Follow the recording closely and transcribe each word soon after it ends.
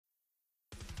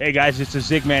Hey guys, it's the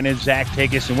Zigman and Zach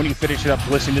Tagus, and when you finish it up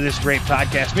listening to this great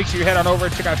podcast, make sure you head on over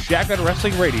and check out Shotgun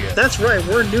Wrestling Radio. That's right,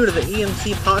 we're new to the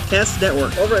EMC Podcast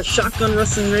Network. Over at Shotgun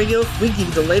Wrestling Radio, we give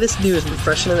you the latest news in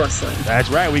professional wrestling. That's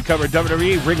right, we cover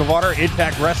WWE, Ring of Honor,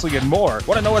 Impact Wrestling, and more.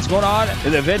 Want to know what's going on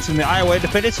in the events in the Iowa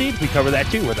Independent scene? We cover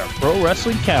that too with our Pro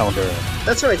Wrestling Calendar.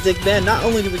 That's right, Zigman. Not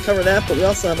only do we cover that, but we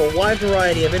also have a wide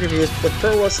variety of interviews with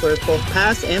pro wrestlers, both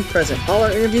past and present. All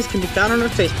our interviews can be found on our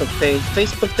Facebook page,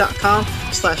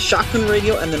 facebook.com/Shotgun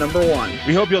Radio and the number 1.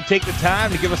 We hope you'll take the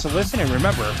time to give us a listen, and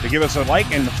remember to give us a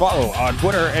like and follow on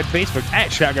Twitter and Facebook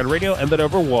at Shotgun Radio and the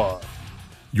number 1.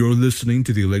 You're listening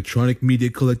to the Electronic Media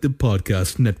Collective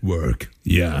Podcast Network.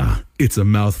 Yeah, it's a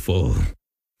mouthful.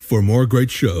 For more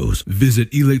great shows, visit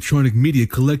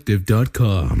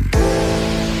electronicmediacollective.com.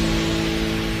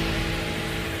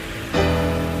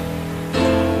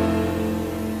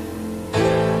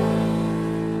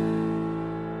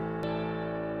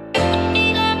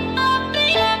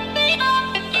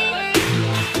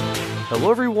 Hello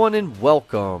everyone and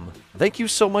welcome. Thank you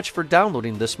so much for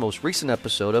downloading this most recent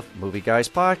episode of Movie Guys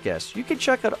Podcast. You can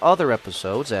check out other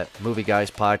episodes at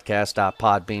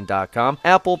movieguyspodcast.podbean.com,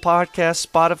 Apple Podcasts,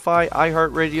 Spotify,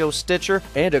 iHeartRadio, Stitcher,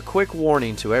 and a quick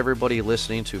warning to everybody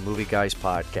listening to Movie Guys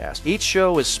Podcast. Each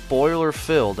show is spoiler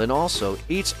filled, and also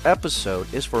each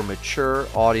episode is for mature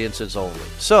audiences only.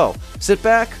 So, sit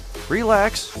back,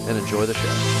 relax, and enjoy the show.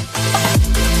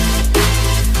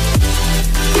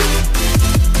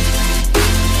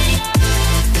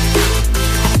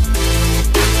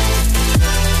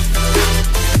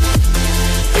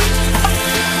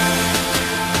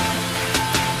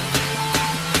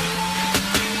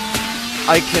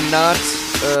 I cannot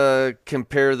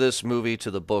compare this movie to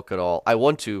the book at all. I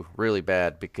want to really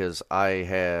bad because I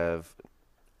have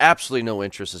absolutely no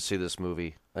interest to see this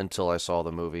movie until I saw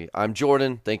the movie. I'm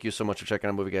Jordan. Thank you so much for checking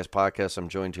out Movie Guys Podcast. I'm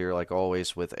joined here, like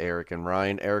always, with Eric and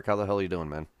Ryan. Eric, how the hell are you doing,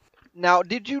 man? Now,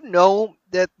 did you know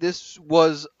that this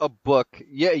was a book?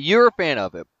 Yeah, you're a fan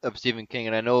of it, of Stephen King,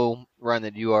 and I know, Ryan,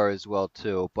 that you are as well,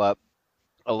 too. But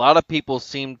a lot of people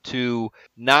seem to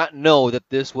not know that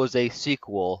this was a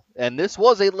sequel, and this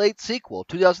was a late sequel.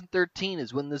 2013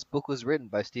 is when this book was written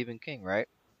by Stephen King, right?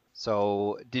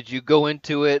 So, did you go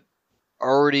into it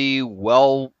already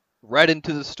well read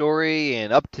into the story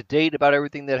and up to date about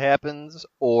everything that happens,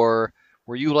 or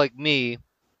were you like me,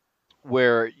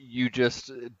 where you just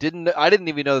I didn't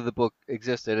even know that the book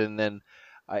existed, and then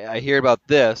I hear about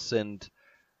this, and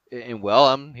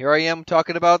well, here I am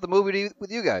talking about the movie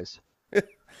with you guys.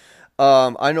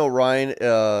 I know Ryan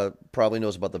probably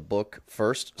knows about the book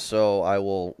first, so I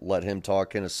will let him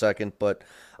talk in a second. But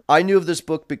I knew of this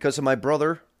book because of my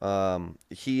brother.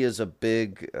 He is a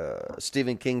big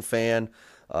Stephen King fan.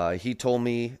 He told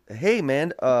me, hey,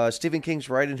 man, Stephen King's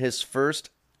writing his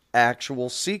first actual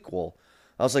sequel.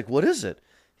 I was like, what is it?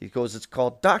 He goes, it's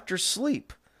called Dr.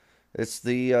 Sleep. It's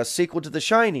the sequel to The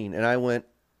Shining. And I went,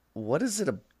 what is it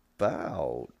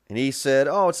about? And he said,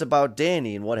 oh, it's about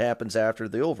Danny and what happens after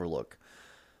the Overlook.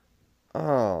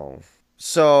 Oh.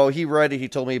 So he read it. He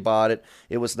told me about it.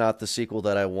 It was not the sequel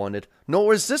that I wanted.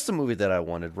 Nor is this the movie that I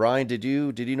wanted. Ryan, did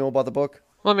you know about the book?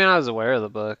 Well, I mean, I was aware of the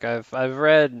book. I've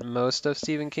read most of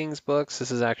Stephen King's books.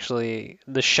 This is actually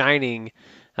The Shining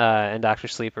and Dr.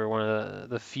 Sleep are one of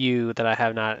the few that I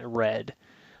have not read.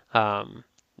 And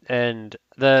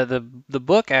the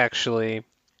book, actually,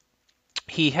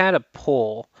 he had a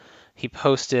poll he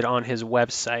posted on his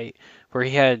website where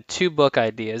he had 2 book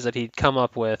ideas that he'd come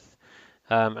up with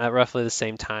at roughly the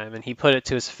same time, and he put it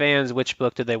to his fans, which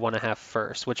book did they want to have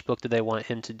first, which book did they want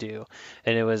him to do,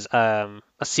 and it was a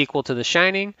sequel to The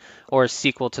Shining or a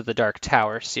sequel to the Dark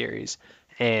Tower series.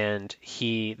 And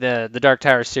the Dark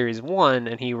Tower series won,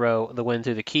 and he wrote The Wind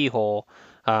Through the Keyhole,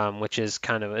 which is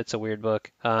it's a weird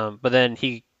book, but then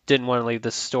he didn't want to leave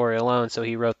this story alone, so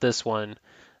he wrote this one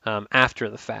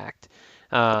after the fact.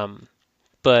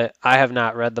 But I have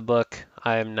not read the book.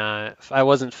 I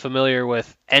wasn't familiar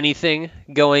with anything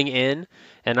going in,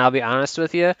 and I'll be honest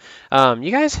with you. Have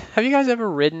you guys ever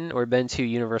ridden or been to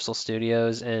Universal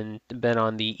Studios and been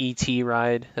on the E.T.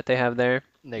 ride that they have there?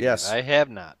 Negative. Yes. I have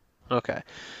not. Okay.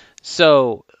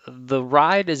 So the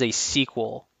ride is a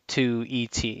sequel to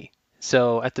E.T.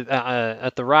 So at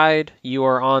the ride, you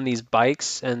are on these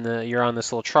bikes, and you're on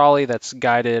this little trolley that's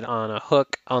guided on a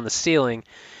hook on the ceiling,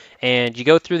 and you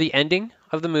go through the ending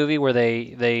of the movie where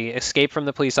they escape from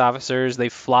the police officers, they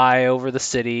fly over the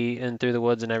city and through the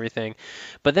woods and everything.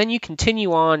 But then you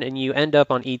continue on and you end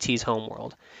up on E.T.'s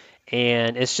homeworld.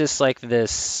 And it's just like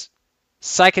this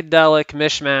psychedelic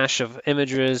mishmash of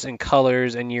images and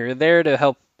colors, and you're there to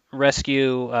help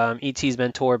rescue ET's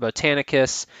mentor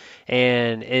Botanicus,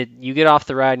 and you get off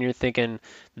the ride and you're thinking,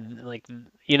 like,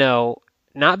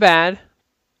 not bad,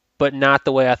 but not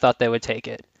the way I thought they would take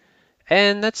it.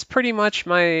 And that's pretty much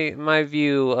my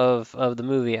view of the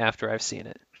movie after I've seen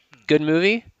it. Good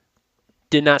movie.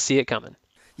 Did not see it coming.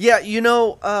 Yeah,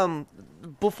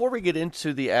 before we get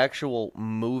into the actual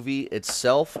movie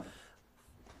itself,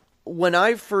 when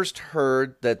I first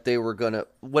heard that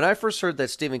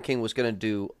Stephen King was gonna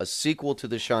do a sequel to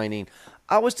The Shining,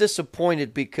 I was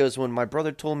disappointed because when my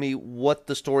brother told me what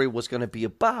the story was gonna be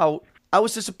about, I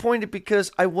was disappointed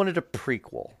because I wanted a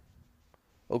prequel.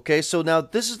 Okay, so now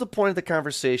this is the point of the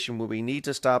conversation where we need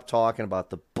to stop talking about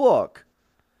the book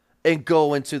and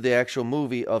go into the actual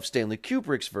movie of Stanley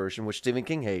Kubrick's version, which Stephen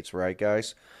King hates, right,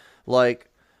 guys?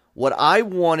 Like, what I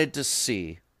wanted to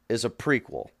see is a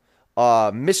prequel.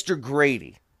 Mr.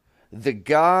 Grady, the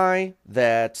guy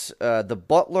that, the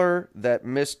butler that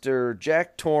Mr.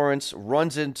 Jack Torrance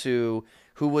runs into,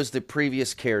 who was the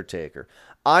previous caretaker.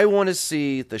 I want to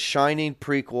see the Shining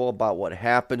prequel about what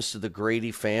happens to the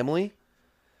Grady family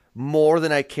more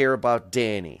than I care about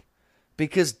Danny.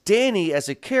 Because Danny, as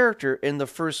a character in the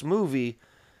first movie,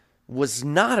 was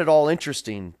not at all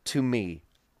interesting to me.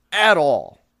 At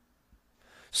all.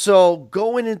 So,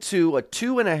 going into a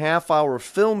 2.5-hour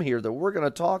film here that we're going to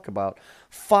talk about,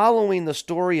 following the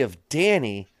story of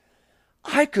Danny,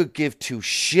 I could give two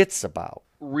shits about.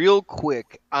 Real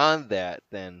quick on that,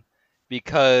 then,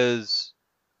 because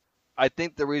I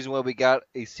think the reason why we got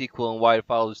a sequel and why it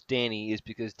follows Danny is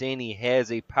because Danny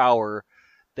has a power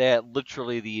that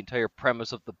literally the entire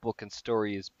premise of the book and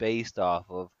story is based off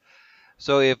of.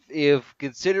 So if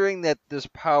considering that this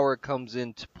power comes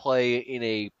into play in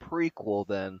a prequel,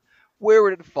 then where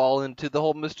would it fall into the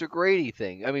whole Mr. Grady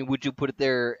thing? I mean, would you put it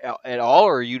there at all,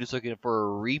 or are you just looking for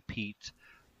a repeat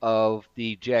of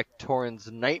the Jack Torrance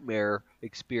nightmare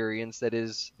experience that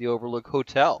is the Overlook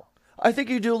Hotel? I think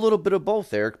you do a little bit of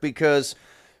both, Eric, because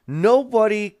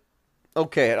nobody,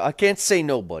 okay, I can't say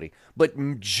nobody,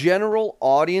 but general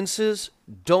audiences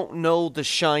don't know The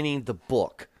Shining, the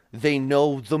book. They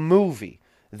know the movie.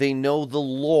 They know the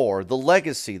lore, the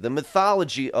legacy, the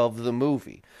mythology of the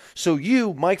movie. So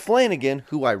you, Mike Flanagan,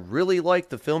 who I really like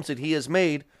the films that he has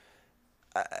made,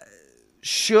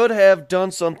 should have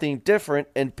done something different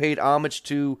and paid homage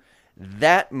to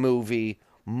that movie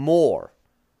more.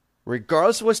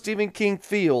 Regardless of what Stephen King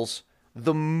feels,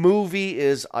 the movie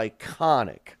is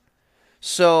iconic.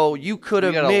 So you could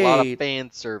have made... We got a lot of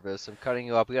fan service. I'm cutting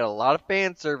you off. We got a lot of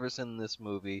fan service in this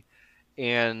movie.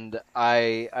 And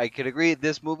I could agree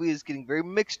this movie is getting very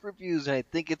mixed reviews, and I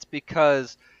think it's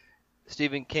because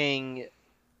Stephen King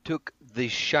took The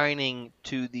Shining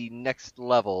to the next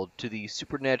level, to the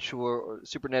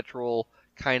supernatural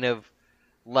kind of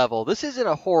level. This isn't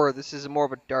a horror, this is more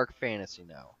of a dark fantasy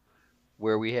now,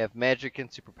 where we have magic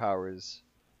and superpowers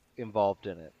involved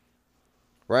in it.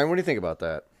 Ryan, what do you think about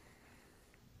that?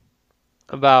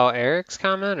 About Eric's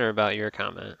comment or about your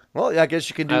comment? Well, I guess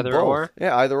you can do Either both. or?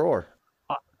 Yeah, either or.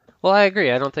 Well, I agree.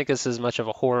 I don't think this is much of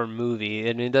a horror movie,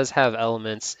 and it does have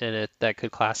elements in it that could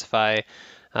classify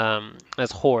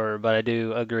as horror, but I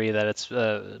do agree that it's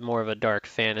more of a dark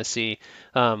fantasy.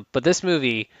 But this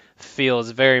movie feels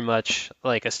very much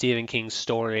like a Stephen King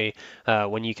story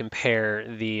when you compare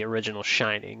the original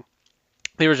Shining.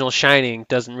 The original Shining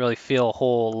doesn't really feel a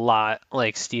whole lot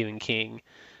like Stephen King.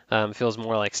 It feels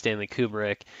more like Stanley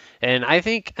Kubrick. And I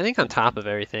think on top of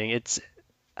everything,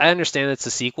 I understand it's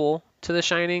a sequel to The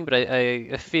Shining, but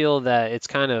I feel that it's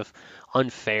kind of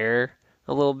unfair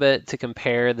a little bit to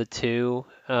compare the two.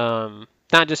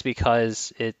 Not just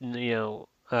because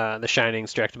The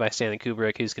Shining's directed by Stanley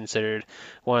Kubrick, who's considered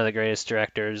one of the greatest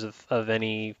directors of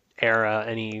any era,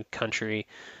 any country,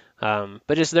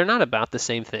 but just they're not about the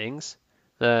same things.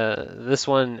 This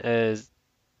one is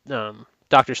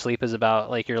Doctor Sleep is about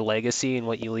like your legacy and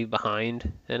what you leave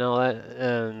behind and all that.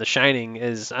 And The Shining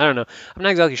is, I don't know, I'm not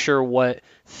exactly sure what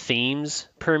themes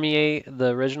permeate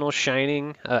the original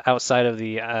Shining outside of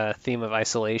the theme of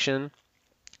isolation.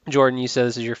 Jordan, you said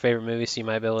this is your favorite movie, so you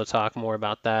might be able to talk more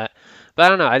about that. But I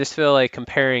don't know, I just feel like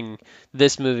comparing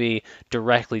this movie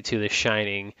directly to The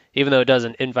Shining, even though it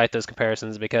doesn't invite those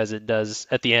comparisons because it does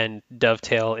at the end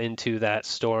dovetail into that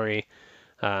story.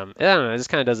 I don't know, it just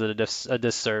kind of does it a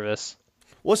disservice.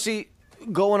 Well, see,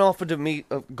 going off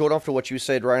of what you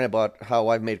said, Ryan, about how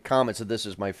I've made comments that this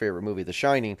is my favorite movie, The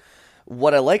Shining.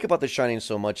 What I like about The Shining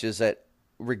so much is that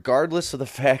regardless of the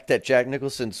fact that Jack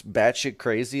Nicholson's batshit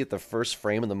crazy at the first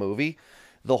frame of the movie,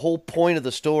 The whole point of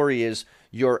the story is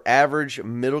your average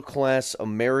middle-class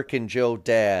American Joe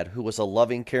dad, who was a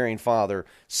loving, caring father,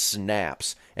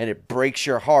 snaps. And it breaks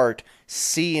your heart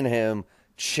seeing him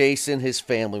chasing his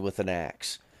family with an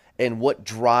axe. And what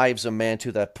drives a man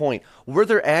to that point? Were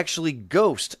there actually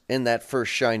ghosts in that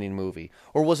first Shining movie?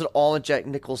 Or was it all in Jack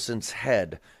Nicholson's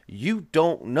head? You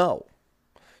don't know.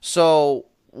 So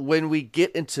when we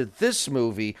get into this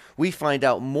movie, we find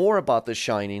out more about The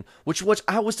Shining, which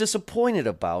I was disappointed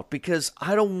about because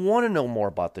I don't want to know more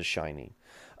about The Shining.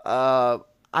 I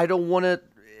don't want to.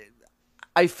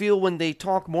 I feel when they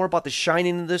talk more about The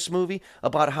Shining in this movie,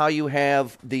 about how you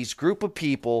have these group of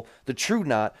people, the True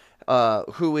Knot,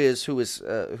 who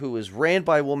is ran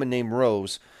by a woman named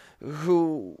Rose,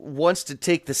 who wants to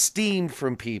take the steam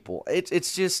from people.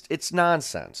 It's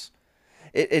nonsense.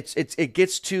 It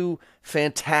gets too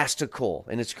fantastical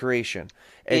in its creation,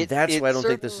 and that's why I don't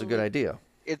think this is a good idea.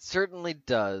 It certainly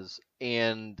does,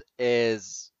 and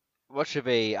as much of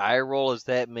a eye roll as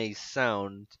that may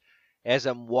sound, as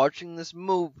I'm watching this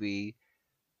movie,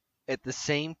 at the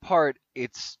same part,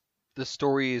 the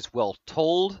story is well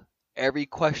told. Every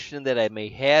question that I may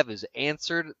have is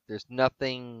answered. There's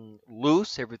nothing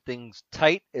loose. Everything's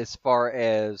tight as far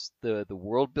as the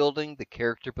world building, the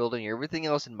character building, everything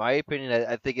else. In my opinion,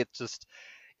 I think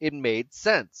it made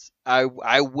sense.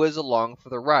 I was along for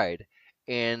the ride,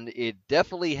 and it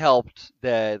definitely helped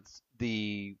that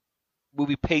the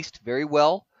movie paced very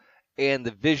well, and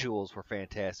the visuals were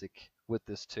fantastic with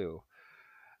this too.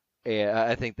 And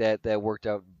I think that worked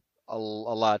out a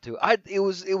lot too.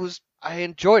 I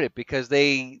enjoyed it because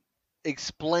they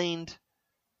explained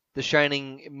The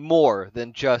Shining more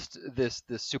than just this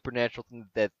supernatural thing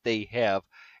that they have,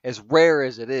 as rare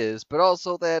as it is, but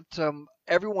also that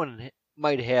everyone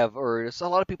might have, or a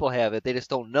lot of people have it. They just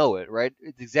don't know it, right?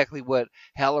 It's exactly what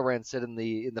Halloran said in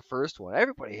the first one.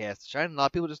 Everybody has The Shining. A lot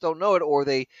of people just don't know it, or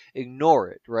they ignore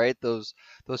it, right? Those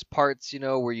parts,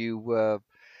 where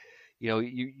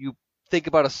you think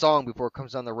about a song before it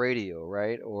comes on the radio,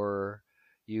 right? Or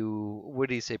what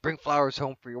do you say? Bring flowers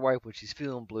home for your wife when she's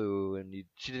feeling blue, and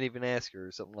she didn't even ask her,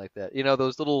 or something like that.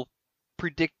 Those little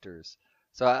predictors.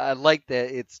 So I like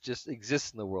that it's just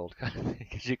exists in the world, kind of thing.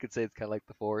 Because you could say it's kind of like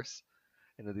the Force,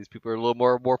 and that these people are a little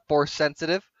more Force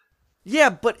sensitive.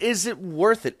 Yeah, but is it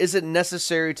worth it? Is it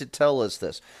necessary to tell us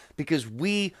this? Because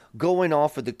going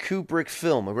off of the Kubrick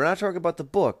film, and we're not talking about the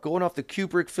book, going off the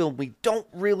Kubrick film, we don't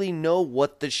really know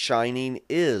what The Shining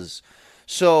is.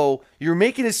 So you're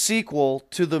making a sequel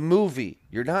to the movie.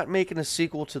 You're not making a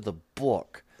sequel to the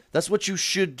book. That's what you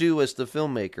should do as the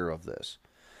filmmaker of this.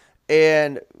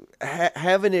 And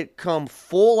having it come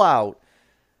full out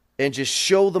and just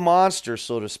show the monster,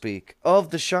 so to speak, of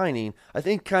The Shining, I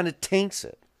think kind of taints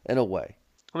it. In a way.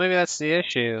 Well, maybe that's the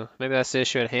issue. Maybe that's the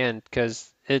issue at hand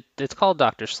because it's called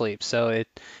Doctor Sleep, so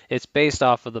it's based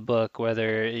off of the book,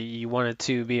 whether you want it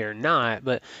to be or not.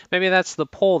 But maybe that's the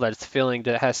pull that it's feeling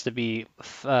that has to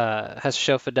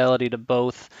show fidelity to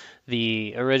both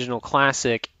the original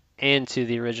classic and to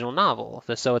the original novel.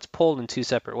 So it's pulled in two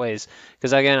separate ways.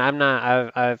 Because again,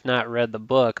 I've not read the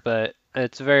book, but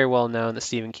it's very well known that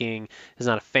Stephen King is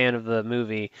not a fan of the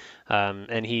movie,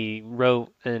 and he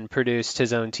wrote and produced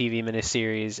his own TV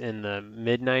miniseries in the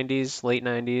mid-'90s, late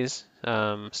 '90s,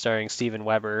 starring Steven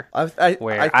Weber. I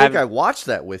think I watched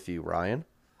that with you, Ryan.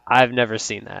 I've never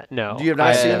seen that. No, you have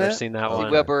not seen that? I've never seen that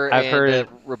one. Weber I've and heard it.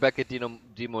 Rebecca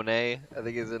De Mornay, I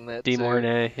think, is in that. De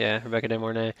Mornay, yeah, Rebecca De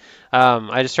Mornay.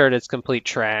 I just heard it's complete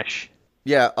trash.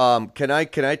 Yeah, can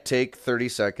I take 30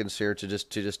 seconds here to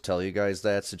just tell you guys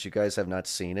that, since you guys have not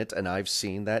seen it and I've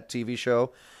seen that TV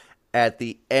show. At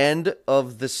the end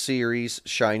of the series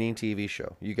Shining TV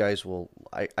show, you guys will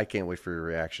I can't wait for your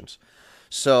reactions.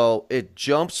 So it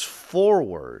jumps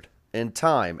forward in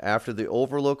time after the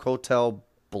Overlook Hotel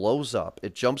blows up.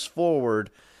 It jumps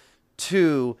forward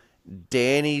to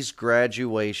Danny's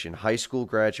graduation, high school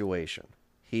graduation.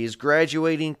 He's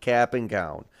graduating cap and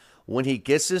gown. When he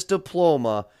gets his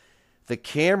diploma, the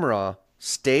camera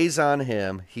stays on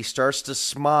him. He starts to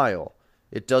smile.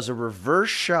 It does a reverse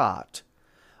shot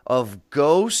of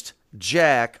Ghost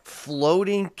Jack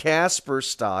floating Casper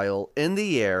style in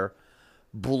the air,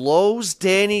 blows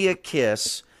Danny a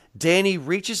kiss. Danny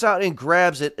reaches out and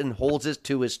grabs it and holds it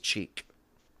to his cheek.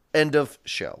 End of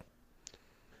show.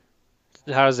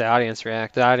 How does the audience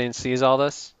react? The audience sees all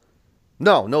this?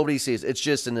 No, nobody sees. It's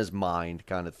just in his mind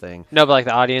kind of thing. No, but like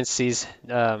the audience sees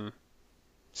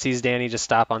Danny just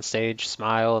stop on stage,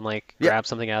 smile, and grab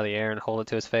something out of the air and hold it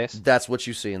to his face. That's what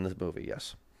you see in the movie,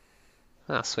 yes.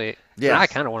 Oh, sweet. Yeah, I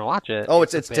kind of want to watch it. Oh,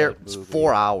 it's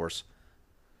 4 hours.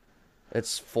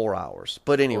 It's 4 hours.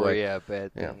 But Or anyway, yeah,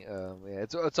 bad yeah, thing.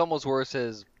 It's almost worse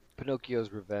as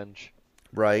Pinocchio's Revenge.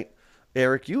 right.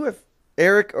 Eric,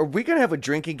 are we gonna have a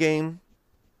drinking game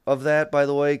of that, by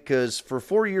the way? Because for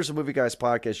 4 years of Movie Guys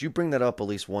podcast, you bring that up at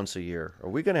least once a year. Are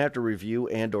we gonna have to review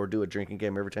and or do a drinking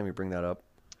game every time you bring that up?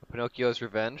 Pinocchio's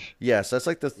Revenge. Yes, that's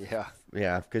like Yeah,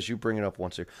 yeah, because you bring it up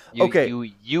once a year. you Okay. you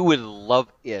you would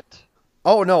love it.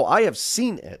 Oh no, I have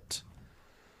seen it.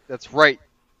 That's right.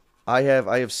 I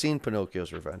have seen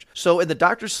Pinocchio's Revenge. So in the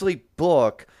Doctor Sleep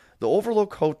book, the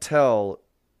Overlook Hotel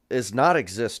is not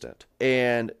existent,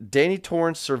 and Danny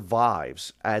Torrance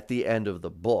survives at the end of the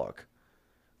book.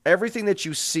 Everything that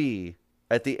you see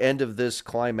at the end of this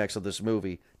climax of this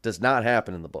movie does not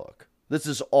happen in the book. This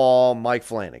is all Mike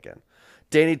Flanagan.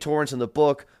 Danny Torrance in the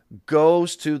book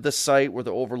goes to the site where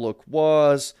the Overlook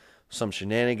was. Some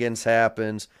shenanigans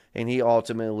happens, and he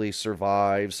ultimately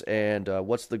survives. And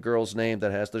what's the girl's name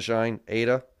that has the shine?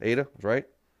 Ada, right?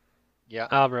 Yeah.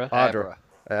 Abra. Audra.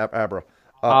 Abra.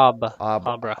 Abra.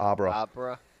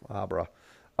 Abra. Abra.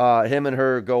 Him and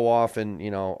her go off and,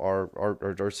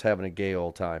 are just having a gay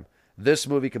old time. This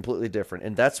movie completely different.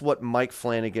 And that's what Mike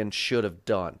Flanagan should have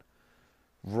done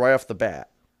right off the bat.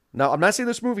 Now, I'm not saying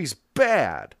this movie's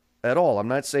bad at all. I'm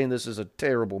not saying this is a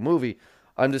terrible movie.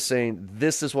 I'm just saying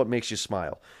this is what makes you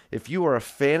smile. If you are a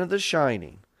fan of The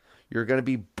Shining, you're going to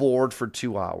be bored for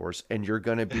 2 hours, and you're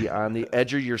going to be on the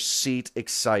edge of your seat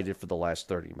excited for the last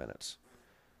 30 minutes.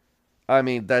 I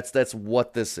mean, that's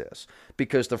what this is.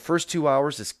 Because the first 2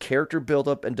 hours is character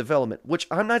buildup and development, which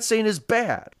I'm not saying is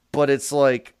bad. But it's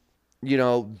like,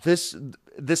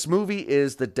 this movie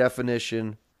is the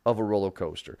definition of a roller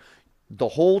coaster. The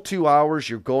whole 2 hours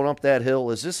you're going up that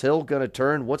hill. Is this hill going to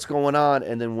turn? What's going on?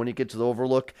 And then when you get to the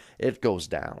Overlook, it goes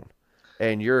down.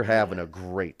 And you're having a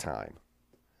great time.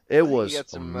 It was you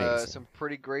got amazing. some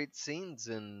pretty great scenes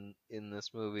in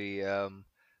this movie. The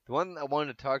one I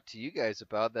wanted to talk to you guys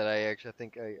about that I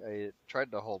think I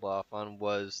tried to hold off on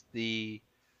was the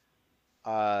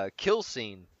kill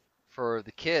scene for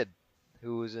the kid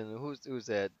who was in who was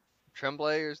that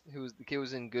Tremblay or the kid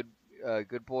was in Good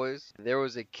Boys. There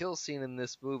was a kill scene in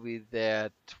this movie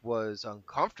that was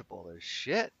uncomfortable as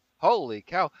shit. Holy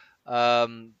cow!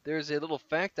 There's a little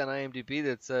fact on IMDb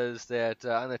that says that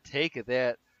on the take of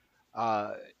that,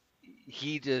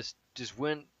 he just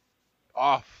went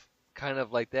off kind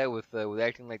of like that with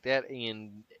acting like that.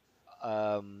 And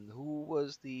who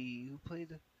played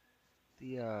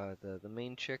the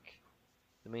main chick,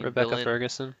 the main Rebecca villain?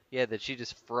 Ferguson. Yeah, that she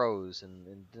just froze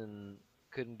and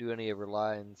couldn't do any of her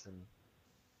lines. And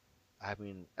I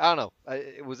mean, I don't know.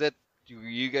 Were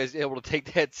you guys able to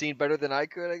take that scene better than I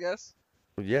could? I guess.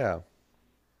 Yeah,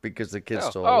 because the kid's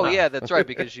still Oh alive. yeah, that's right.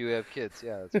 Because you have kids.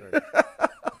 Yeah, that's right.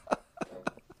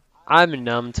 I'm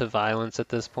numb to violence at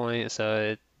this point,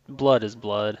 so blood is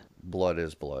blood. Blood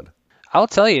is blood. I'll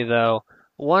tell you though,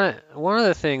 one of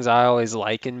the things I always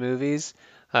like in movies,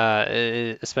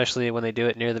 especially when they do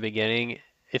it near the beginning,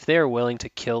 if they are willing to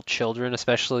kill children,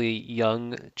 especially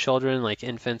young children like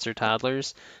infants or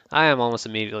toddlers, I am almost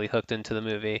immediately hooked into the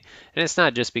movie. And it's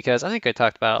not just because I think I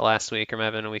talked about it last week or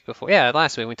maybe a week before. Yeah,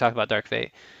 last week we talked about Dark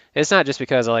Fate. It's not just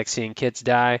because I like seeing kids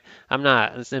die. I'm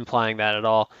not implying that at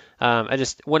all. I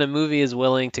just when a movie is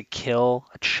willing to kill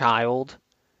a child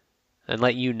and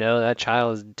let you know that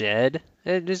child is dead,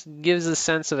 it just gives a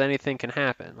sense of anything can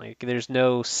happen. Like there's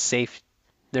no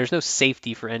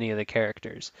safety for any of the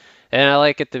characters. And I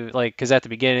like it because at the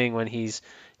beginning when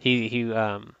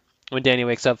when Danny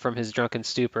wakes up from his drunken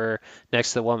stupor next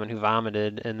to the woman who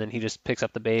vomited, and then he just picks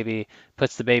up the baby,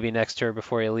 puts the baby next to her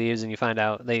before he leaves, and you find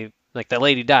out that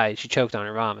lady died. She choked on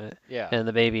her vomit. Yeah. And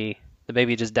the baby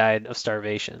just died of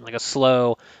starvation, like a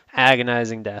slow,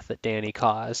 agonizing death that Danny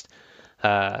caused.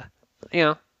 Uh,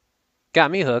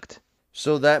 got me hooked.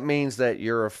 So that means that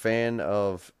you're a fan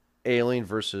of Alien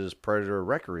versus Predator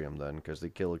Requiem then, because they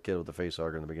kill a kid with a face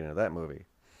hugger in the beginning of that movie.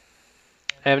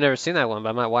 I've never seen that one, but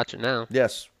I might watch it now.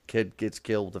 Yes, kid gets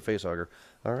killed with a face hugger.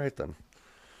 All right then.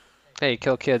 Hey,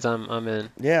 kill kids, I'm in.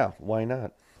 Yeah, why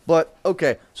not? But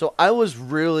okay, so I was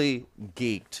really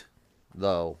geeked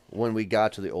though when we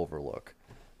got to the Overlook,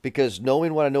 because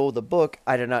knowing what I know of the book,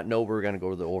 I did not know we were going to go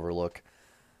to the Overlook.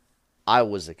 I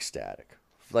was ecstatic.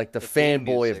 Like the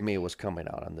fanboy of me was coming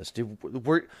out on this.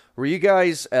 Were you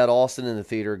guys at Austin in the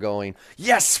theater going,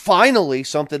 yes, finally,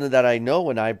 something that I know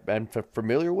and I'm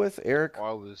familiar with, Eric?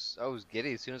 Oh, I was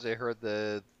giddy as soon as I heard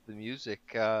the music.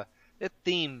 That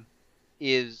theme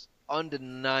is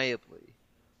undeniably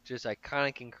just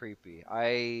iconic and creepy.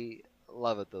 I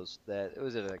love it. Was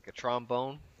it like a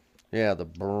trombone? Yeah, the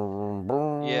brr,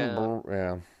 brr, Yeah. brr,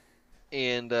 yeah.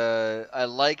 And I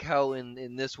like how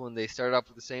in this one they start off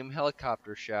with the same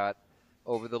helicopter shot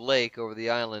over the lake, over the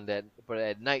island, but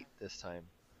at night this time.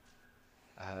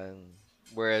 Um,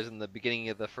 Whereas in the beginning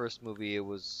of the first movie, it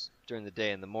was during the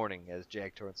day in the morning as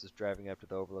Jack Torrance is driving up to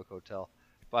the Overlook Hotel.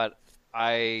 But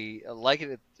I like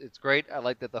it. It's great. I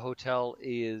like that the hotel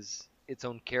is its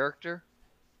own character.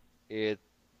 It,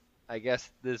 I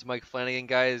guess this Mike Flanagan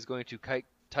guy is going to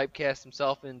typecast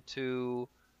himself into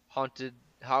haunted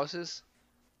houses.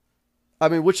 I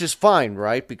mean, which is fine,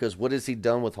 right? Because what has he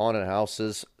done with haunted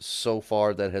houses so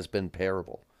far that has been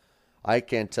terrible? I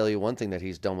can't tell you one thing that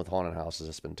he's done with haunted houses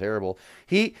that's been terrible.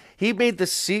 He made the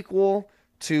sequel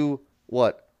to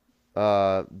what?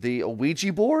 The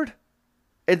Ouija board?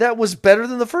 And that was better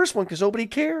than the first one because nobody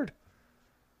cared.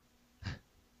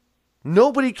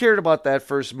 Nobody cared about that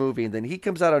first movie, and then he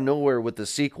comes out of nowhere with the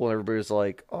sequel, and everybody's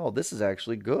like, "Oh, this is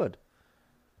actually good."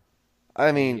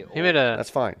 I mean,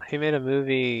 that's fine. He made a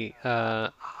movie,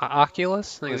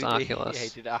 Oculus. I think it's Yeah, he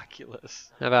Oculus. did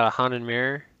Oculus. About a haunted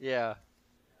mirror. Yeah.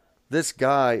 This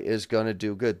guy is gonna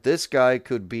do good. This guy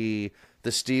could be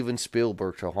the Steven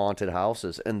Spielberg to haunted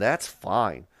houses, and that's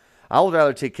fine. I would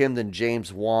rather take him than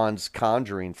James Wan's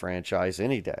Conjuring franchise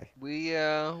any day. We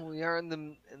are in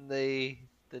the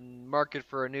market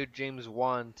for a new James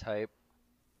Wan type.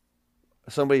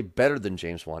 Somebody better than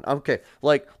James Wan. Okay,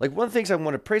 like one of the things I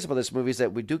want to praise about this movie is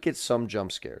that we do get some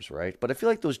jump scares, right? But I feel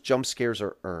like those jump scares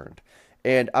are earned.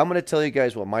 And I'm going to tell you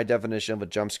guys what my definition of a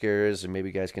jump scare is, and maybe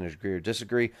you guys can agree or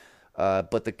disagree.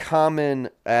 But the common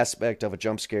aspect of a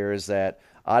jump scare is that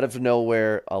out of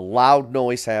nowhere, a loud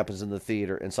noise happens in the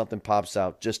theater and something pops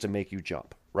out just to make you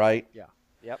jump, right? Yeah.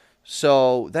 Yep.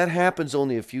 So that happens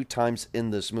only a few times in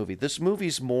this movie. This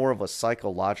movie's more of a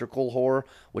psychological horror,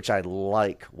 which I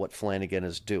like what Flanagan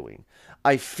is doing.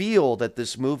 I feel that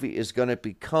this movie is going to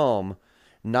become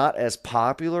not as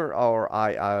popular or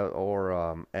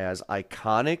as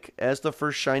iconic as the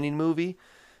first Shining movie,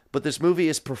 but this movie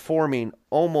is performing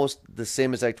almost the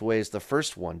same exact way as the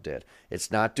first one did. It's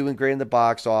not doing great in the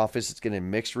box office. It's getting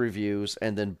mixed reviews,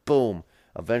 and then boom,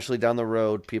 eventually down the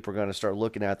road, people are going to start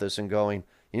looking at this and going,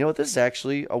 you know what, this is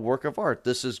actually a work of art.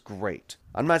 This is great.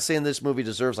 I'm not saying this movie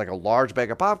deserves like a large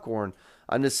bag of popcorn.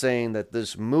 I'm just saying that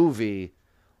this movie,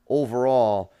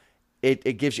 overall,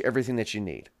 it gives you everything that you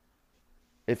need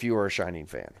if you are a Shining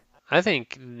fan. I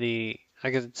think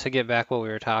to get back what we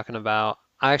were talking about,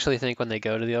 I actually think when they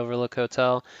go to the Overlook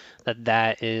Hotel,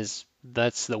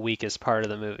 that's the weakest part of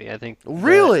the movie. I think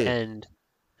Really? the end,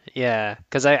 yeah,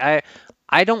 because I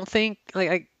don't think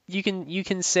you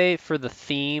can say for the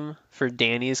theme for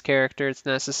Danny's character it's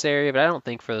necessary, but I don't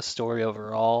think for the story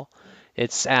overall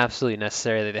it's absolutely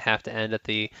necessary that they have to end at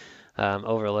the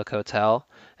Overlook Hotel.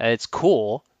 It's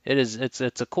cool. It's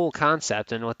a cool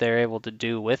concept, and what they're able to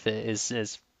do with it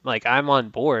is like I'm on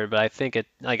board, but I think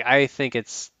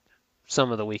it's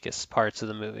some of the weakest parts of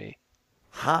the movie.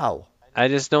 How? I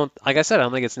just don't, like I said, I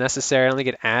don't think it's necessary. I don't think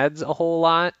it adds a whole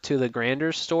lot to the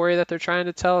grander story that they're trying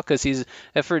to tell. Because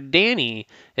for Danny,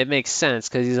 it makes sense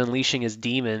because he's unleashing his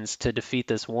demons to defeat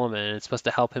this woman. And it's supposed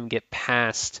to help him get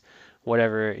past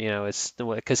whatever, it's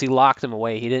because he locked them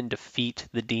away. He didn't defeat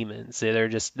the demons. They're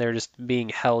just being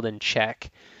held in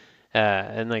check.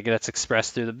 And like that's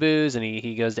expressed through the booze, and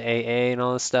he goes to AA and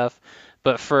all this stuff.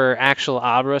 But for actual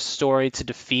Abra's story to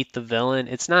defeat the villain,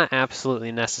 it's not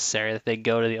absolutely necessary that they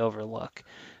go to the Overlook.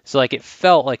 So like it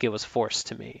felt like it was forced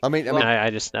to me. I mean, And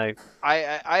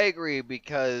I agree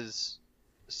because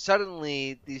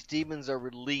suddenly these demons are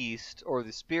released, or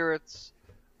the spirits,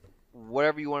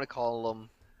 whatever you want to call them,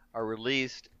 are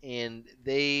released, and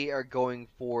they are going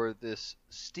for this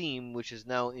steam, which is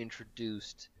now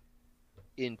introduced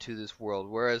into this world.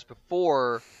 Whereas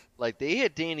before, like they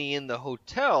had Danny in the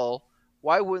hotel,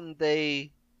 why wouldn't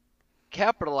they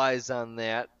capitalize on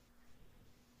that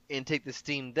and take the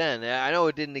steam then? I know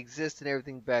it didn't exist and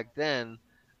everything back then,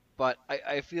 but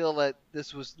I feel that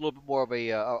this was a little bit more of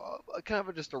a kind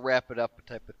of just a wrap it up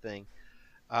type of thing.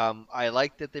 I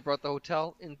like that they brought the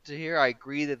hotel into here. I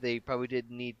agree that they probably did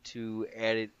need to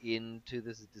add it into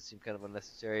this. It just seemed kind of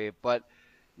unnecessary. But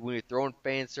when you're throwing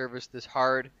fan service this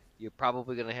hard, you're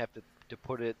probably going to have to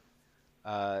put it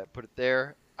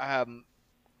there.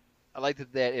 I like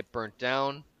that it burnt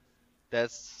down.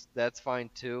 That's fine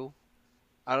too.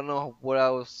 I don't know what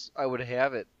else I would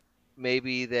have it.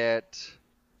 Maybe that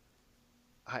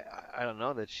I don't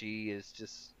know, that she is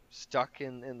just stuck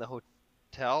in the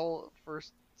hotel for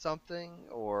something,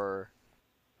 or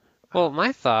Well,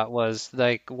 my thought was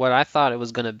like what I thought it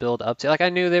was going to build up to. Like I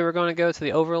knew they were going to go to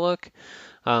the Overlook,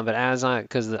 But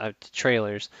because the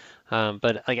trailers,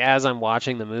 but like as I'm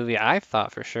watching the movie, I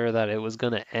thought for sure that it was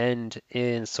gonna end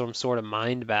in some sort of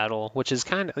mind battle, which is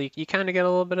kind of you kind of get a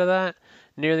little bit of that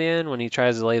near the end when he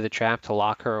tries to lay the trap to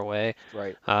lock her away.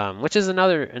 Right. Which is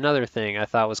another thing I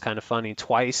thought was kind of funny.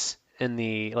 Twice in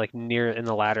the in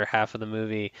the latter half of the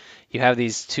movie, you have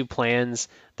these two plans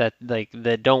that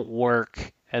don't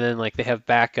work, and then like they have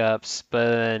backups,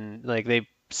 but then like they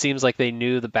seems like they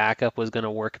knew the backup was going to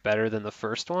work better than the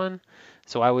first one.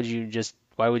 So why would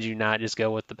you not just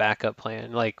go with the backup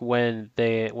plan? Like when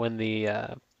the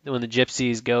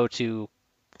gypsies go to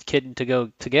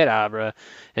get Abra,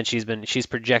 and she's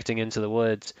projecting into the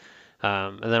woods.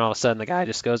 And then all of a sudden the guy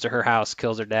just goes to her house,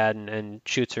 kills her dad, and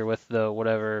shoots her with the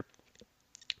whatever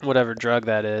drug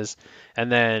that is.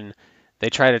 And then they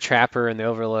try to trap her in the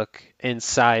Overlook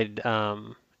inside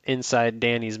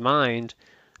Danny's mind,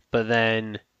 but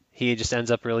then he just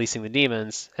ends up releasing the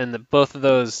demons. And both of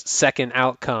those second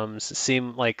outcomes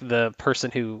seem like the person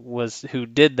who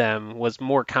did them was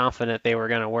more confident they were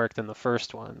going to work than the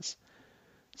first ones.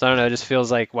 So I don't know. It just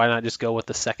feels like why not just go with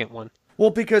the second one? Well,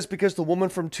 because the woman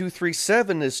from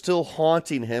 237 is still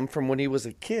haunting him from when he was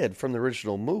a kid from the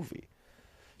original movie.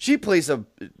 She plays a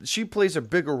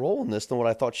bigger role in this than what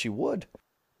I thought she would.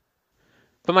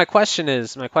 But my question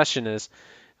is,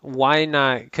 why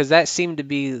not? Because that seemed to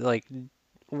be like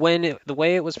the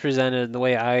way it was presented, the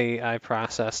way I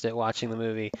processed it watching the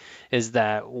movie, is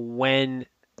that when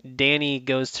Danny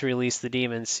goes to release the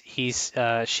demons,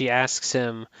 she asks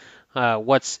him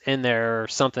what's in there or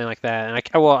something like that. And I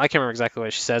can't remember exactly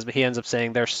what she says, but he ends up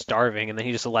saying they're starving, and then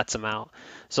he just lets them out.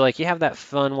 So like you have that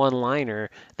fun one-liner,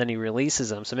 then he releases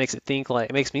them. So it makes me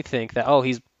think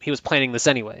that he was planning this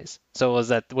anyways. So was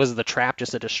the trap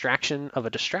just a distraction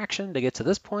to get to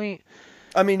this point?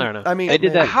 I mean, I don't know. they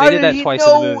did that. How They did did that he twice in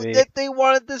the know movie. that they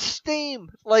wanted the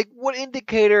steam? Like, what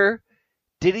indicator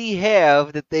did he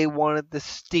have that they wanted the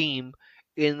steam?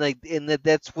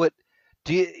 That's what.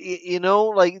 Do you know?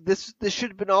 Like this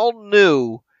should have been all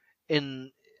new,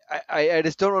 and I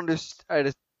just don't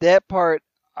understand. That part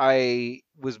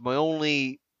was my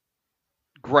only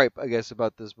gripe, I guess,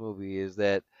 about this movie is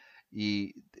that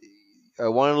I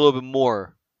wanted a little bit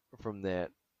more from that,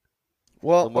 a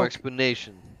well, little more okay.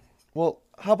 explanation. Well,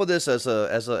 how about this as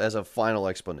a final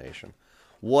explanation?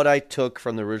 What I took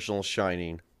from the original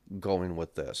Shining, going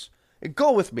with this. And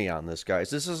go with me on this, guys.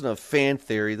 This isn't a fan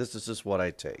theory. This is just what I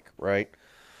take, right?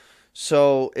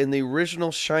 So, in the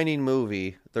original Shining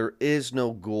movie, there is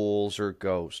no ghouls or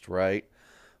ghost, right?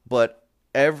 But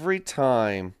every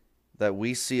time that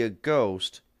we see a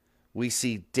ghost, we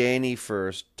see Danny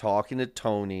first talking to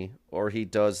Tony, or he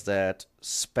does that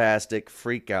spastic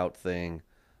freak out thing,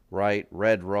 right?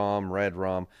 Red rum, red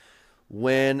rum.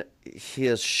 When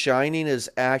his Shining is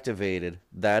activated,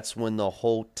 that's when the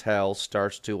hotel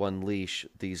starts to unleash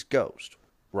these ghosts,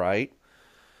 right?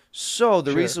 So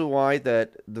the Sure. reason why the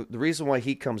reason why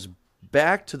he comes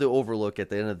back to the Overlook at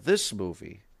the end of this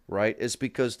movie, right, is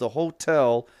because the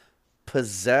hotel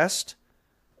possessed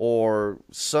or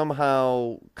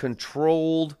somehow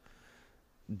controlled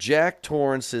Jack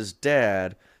Torrance's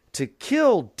dad to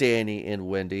kill Danny and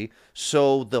Wendy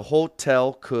so the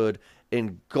hotel could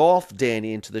engulf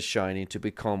Danny into the Shining to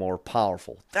become more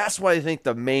powerful. That's what I think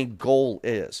the main goal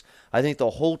is. I think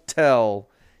the hotel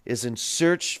is in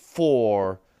search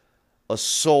for a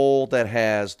soul that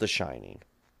has the Shining.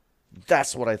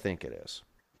 That's what I think it is.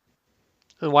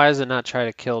 And why does it not try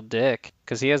to kill Dick?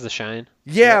 Because he has the shine.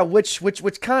 Yeah, which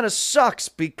kind of sucks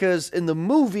because in the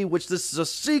movie, which this is a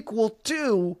sequel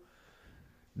to,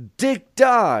 Dick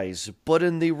dies, but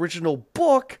in the original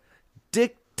book,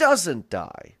 Dick doesn't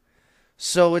die.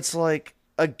 So it's like,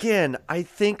 again, I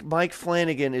think Mike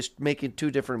Flanagan is making two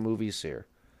different movies here.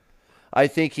 I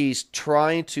think he's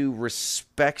trying to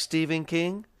respect Stephen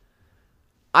King.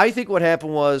 I think what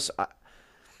happened was,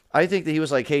 I think that he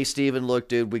was like, hey, Stephen, look,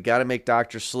 dude, we got to make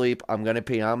Dr. Sleep. I'm going to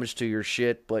pay homage to your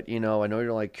shit, but, I know you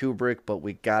don't like Kubrick, but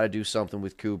we got to do something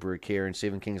with Kubrick here. And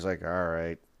Stephen King's like, all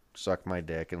right, suck my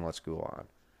dick and let's go on.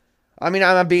 I mean,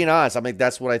 I'm being honest. I mean,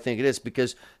 that's what I think it is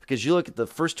because you look at the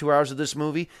first 2 hours of this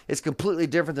movie, it's completely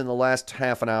different than the last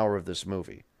half an hour of this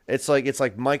movie. It's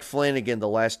like Mike Flanagan, the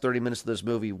last 30 minutes of this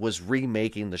movie, was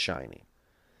remaking The Shining.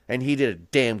 And he did a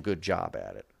damn good job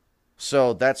at it.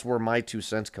 So that's where my 2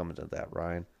 cents come into that,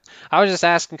 Ryan. I was just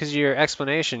asking because your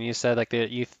explanation, you said like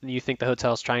you think the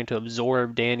hotel's trying to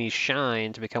absorb Danny's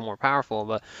shine to become more powerful.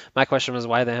 But my question was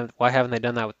why haven't they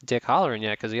done that with Dick Halloran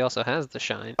yet? Because he also has the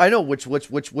shine. I know which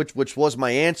was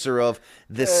my answer of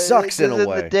this sucks in a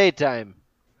way. In the daytime,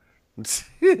 The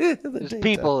there's daytime.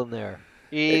 people in there.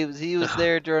 He was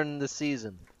there during the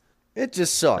season. It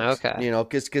just sucks, Okay.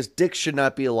 because Dick should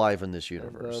not be alive in this And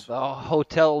universe. the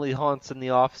hotel only haunts in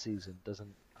the off season.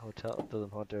 Doesn't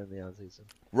haunt during the on season.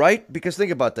 Right? Because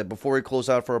think about that before we close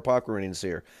out for our popcorn ratings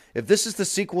here. If this is the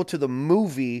sequel to the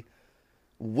movie,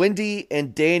 Wendy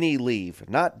and Danny leave,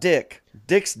 not Dick.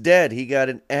 Dick's dead. He got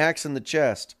an axe in the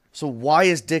chest. So why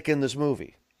is Dick in this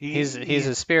movie? He's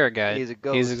a spirit guide. He's a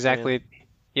ghost. He's exactly Man.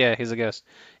 yeah, he's a ghost.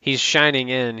 He's shining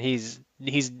in. He's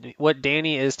what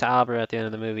Danny is to Abra at the end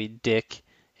of the movie, Dick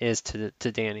is to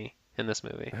Danny in this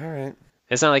movie. All right.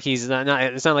 It's not like he's not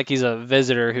it's not like he's a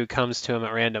visitor who comes to him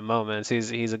at random moments.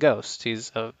 He's a ghost.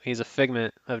 He's a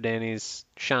figment of Danny's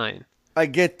shine. I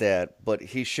get that, but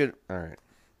he should. All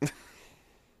right.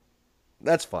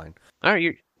 That's fine. All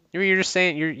right, you're just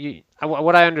saying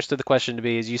what I understood the question to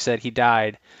be is you said he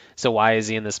died, so why is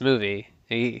he in this movie?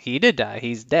 He did die.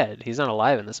 He's dead. He's not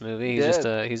alive in this movie. He's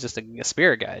just a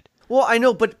spirit guide. Well, I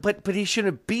know, but he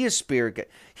shouldn't be a spirit guy.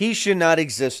 He should not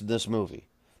exist in this movie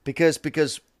because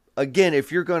again,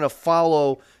 if you're going to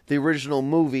follow the original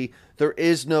movie, there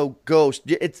is no ghost.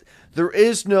 There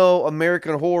is no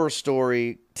American Horror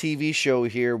Story TV show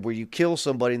here where you kill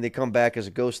somebody and they come back as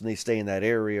a ghost and they stay in that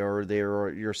area or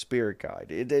they're your spirit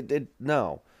guide.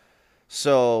 No.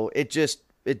 So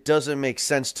it doesn't make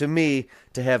sense to me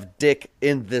to have Dick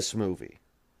in this movie.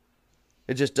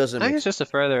 It just doesn't I think make it's just a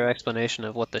further explanation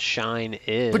of what the shine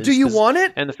is. But do you want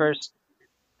it? And the first,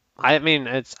 I mean,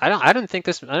 I don't think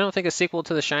a sequel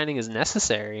to The Shining is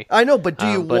necessary. I know, but do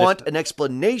you but want an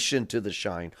explanation to The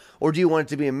Shine, or do you want it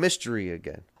to be a mystery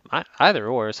again? Either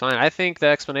or is fine. I think the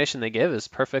explanation they give is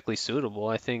perfectly suitable.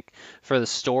 I think for the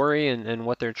story and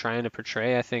what they're trying to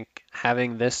portray, I think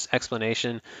having this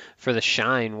explanation for the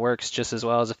shine works just as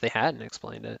well as if they hadn't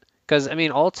explained it. Because I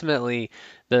mean, ultimately,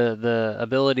 the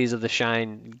abilities of the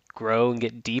shine grow and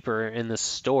get deeper in the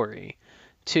story,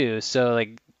 too. So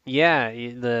like, yeah,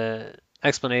 the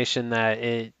explanation that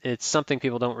it's something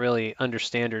people don't really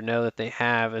understand or know that they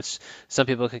have. It's some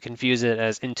people could confuse it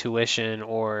as intuition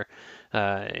or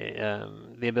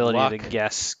the ability to Luck.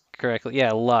 guess correctly.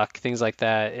 Yeah, luck, things like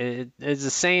that. It's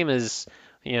the same as,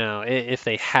 if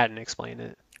they hadn't explained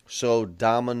it. So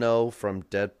Domino from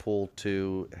Deadpool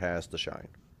 2 has The Shine.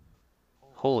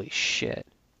 Holy shit.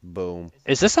 Boom.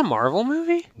 Is this a Marvel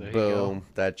movie? There you go. Boom.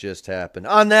 That just happened.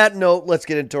 On that note, let's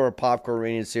get into our popcorn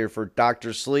ratings here for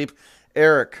Doctor Sleep.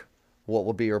 Eric, what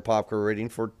will be your popcorn rating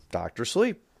for Doctor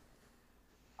Sleep?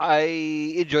 I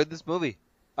enjoyed this movie.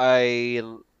 I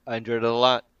enjoyed it a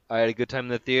lot. I had a good time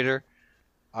in the theater.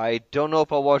 I don't know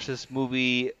if I'll watch this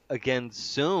movie again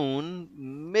soon.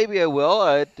 Maybe I will.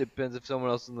 It depends if someone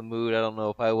else is in the mood. I don't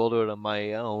know if I will do it on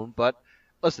my own. But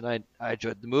listen, I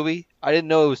enjoyed the movie. I didn't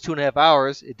know it was 2.5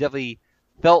 hours. It definitely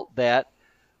felt that.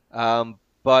 But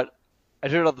I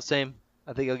enjoyed it all the same.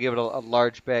 I think I'll give it a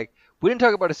large bag. We didn't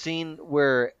talk about a scene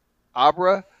where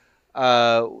Abra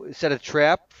set a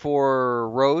trap for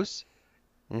Rose.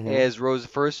 As Rose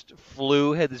first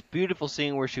flew, had this beautiful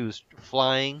scene where she was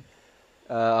flying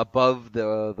above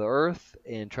the earth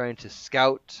and trying to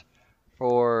scout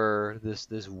for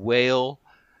this whale,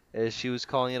 as she was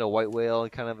calling it, a white whale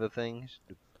kind of a thing,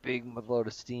 a big load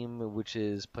of steam, which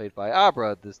is played by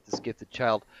Abra, this gifted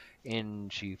child,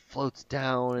 and she floats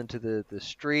down into the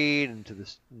street,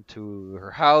 into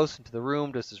her house, into the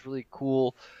room, does this really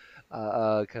cool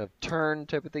kind of turn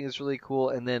type of thing. Is really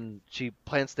cool, and then she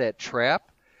plants that trap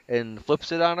and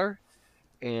flips it on her,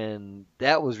 and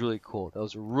that was really cool. That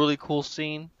was a really cool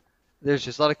scene. There's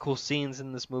just a lot of cool scenes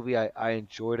in this movie. I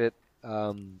enjoyed it.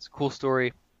 It's a cool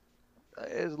story.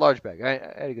 It's a large bag. I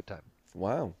had a good time.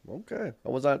 Wow. Okay. I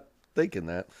was not thinking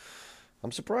that.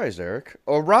 I'm surprised, Eric.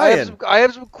 Orion. I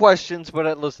have some questions,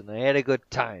 but listen, I had a good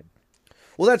time.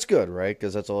 Well, that's good, right?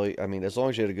 Because that's all. I mean, as long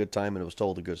as you had a good time and it was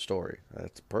told a good story,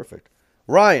 that's perfect.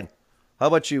 Ryan, how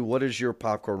about you? What is your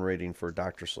popcorn rating for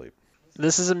Doctor Sleep?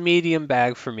 This is a medium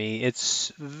bag for me.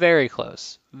 It's very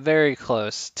close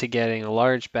to getting a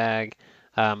large bag.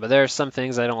 But there are some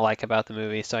things I don't like about the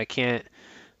movie, so I can't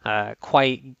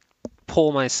quite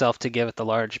pull myself to give it the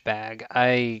large bag.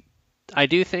 I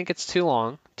do think it's too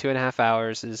long. 2.5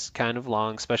 hours is kind of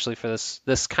long, especially for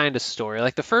this kind of story.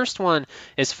 Like the first one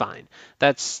is fine.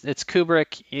 It's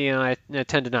Kubrick. I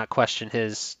tend to not question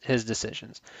his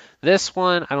decisions. This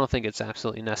one, I don't think it's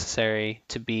absolutely necessary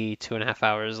to be 2.5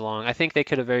 hours long. I think they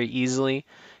could have very easily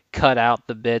cut out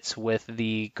the bits with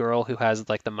the girl who has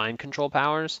like the mind control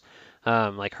powers,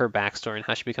 like her backstory and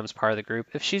how she becomes part of the group.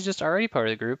 If she's just already part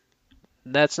of the group,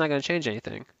 that's not going to change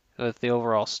anything. with the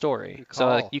overall story. Good So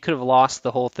like, call. you could have lost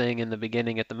the whole thing in the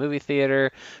beginning at the movie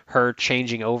theater, her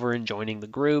changing over and joining the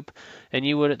group, and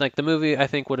you would like the movie I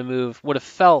think would have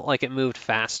felt like it moved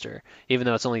faster, even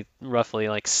though it's only roughly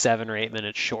like 7 or 8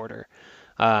 minutes shorter.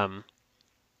 Um,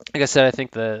 like I said, I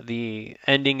think the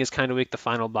ending is kind of weak. The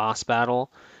final boss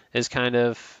battle is kind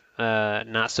of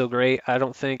not so great. I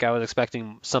don't think I was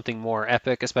expecting something more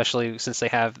epic, especially since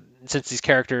these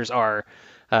characters are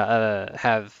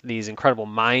have these incredible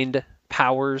mind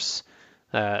powers.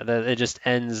 That it just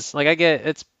ends like I get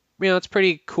it's it's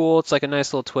pretty cool. It's like a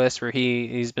nice little twist where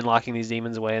he's been locking these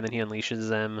demons away and then he unleashes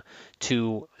them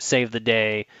to save the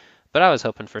day. But I was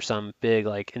hoping for some big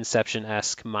like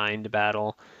Inception-esque mind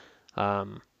battle.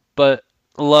 But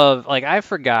like I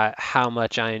forgot how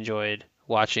much I enjoyed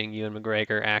watching Ewan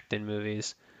McGregor act in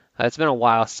movies. It's been a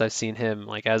while since I've seen him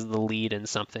like as the lead in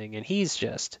something, and he's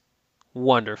just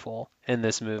wonderful in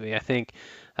this movie. I think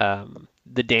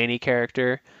the Danny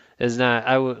character is not.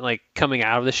 I would like coming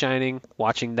out of The Shining,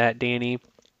 watching that Danny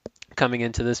coming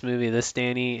into this movie. This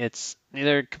Danny,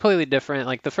 they're completely different.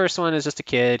 Like the first one is just a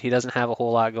kid; he doesn't have a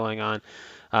whole lot going on.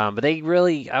 But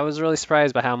I was really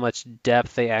surprised by how much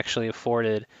depth they actually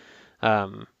afforded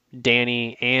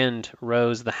Danny and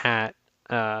Rose the Hat.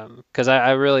 Because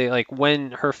I really like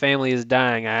when her family is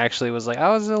dying, I actually was like, I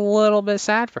was a little bit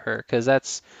sad for her because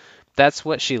that's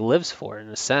what she lives for in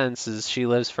a sense, is she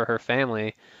lives for her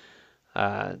family.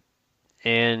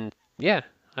 And yeah,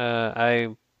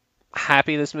 I'm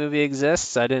happy this movie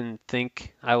exists. I didn't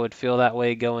think I would feel that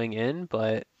way going in,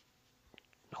 but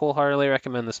wholeheartedly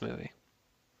recommend this movie.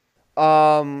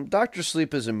 Doctor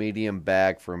Sleep is a medium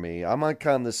bag for me. I'm on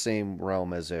kind of the same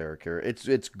realm as Eric here.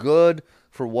 It's good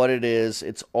for what it is.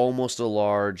 It's almost a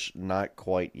large, not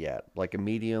quite yet, like a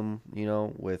medium,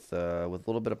 with a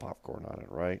little bit of popcorn on it,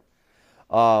 right?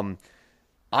 Um,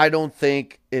 I don't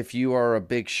think if you are a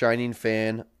big Shining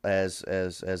fan as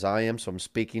I am, so I'm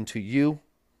speaking to you,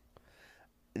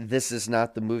 this is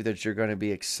not the movie that you're going to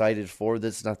be excited for.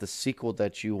 This is not the sequel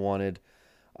that you wanted.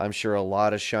 I'm sure a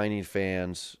lot of Shining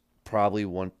fans probably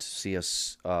want to see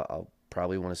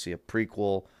probably want to see a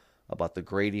prequel about the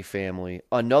Grady family,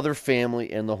 another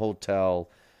family in the hotel,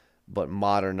 but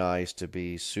modernized to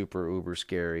be super uber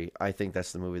scary. I think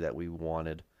that's the movie that we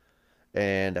wanted,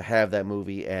 and to have that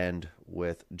movie end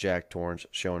with Jack Torrance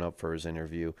showing up for his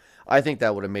interview, I think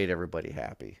that would have made everybody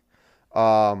happy.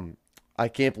 I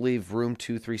can't believe Room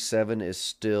 237 is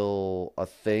still a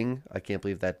thing. I can't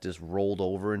believe that just rolled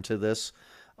over into this.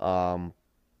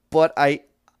 But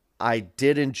I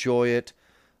did enjoy it.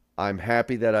 I'm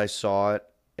happy that I saw it.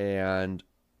 And,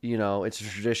 it's a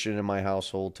tradition in my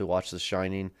household to watch The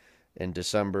Shining in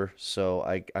December.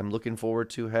 So I'm looking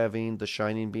forward to having The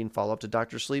Shining being follow-up to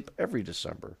Doctor Sleep every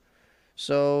December.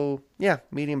 So, yeah,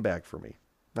 medium bag for me.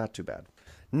 Not too bad.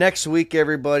 Next week,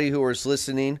 everybody who is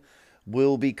listening,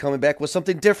 we'll be coming back with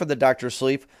something different than Doctor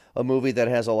Sleep, a movie that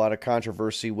has a lot of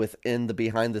controversy within the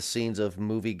behind the scenes of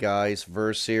movie guys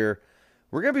verse here.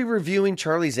 We're going to be reviewing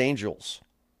Charlie's Angels.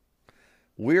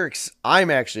 I'm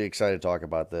actually excited to talk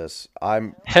about this.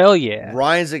 Hell yeah.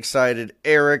 Ryan's excited.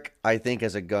 Eric, I think,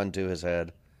 has a gun to his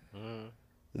head.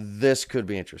 This could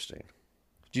be interesting.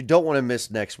 You don't want to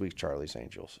miss next week's Charlie's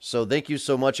Angels. So thank you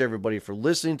so much, everybody, for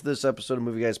listening to this episode of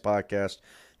Movie Guys Podcast,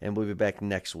 and we'll be back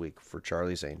next week for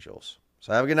Charlie's Angels.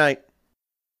 So have a good night.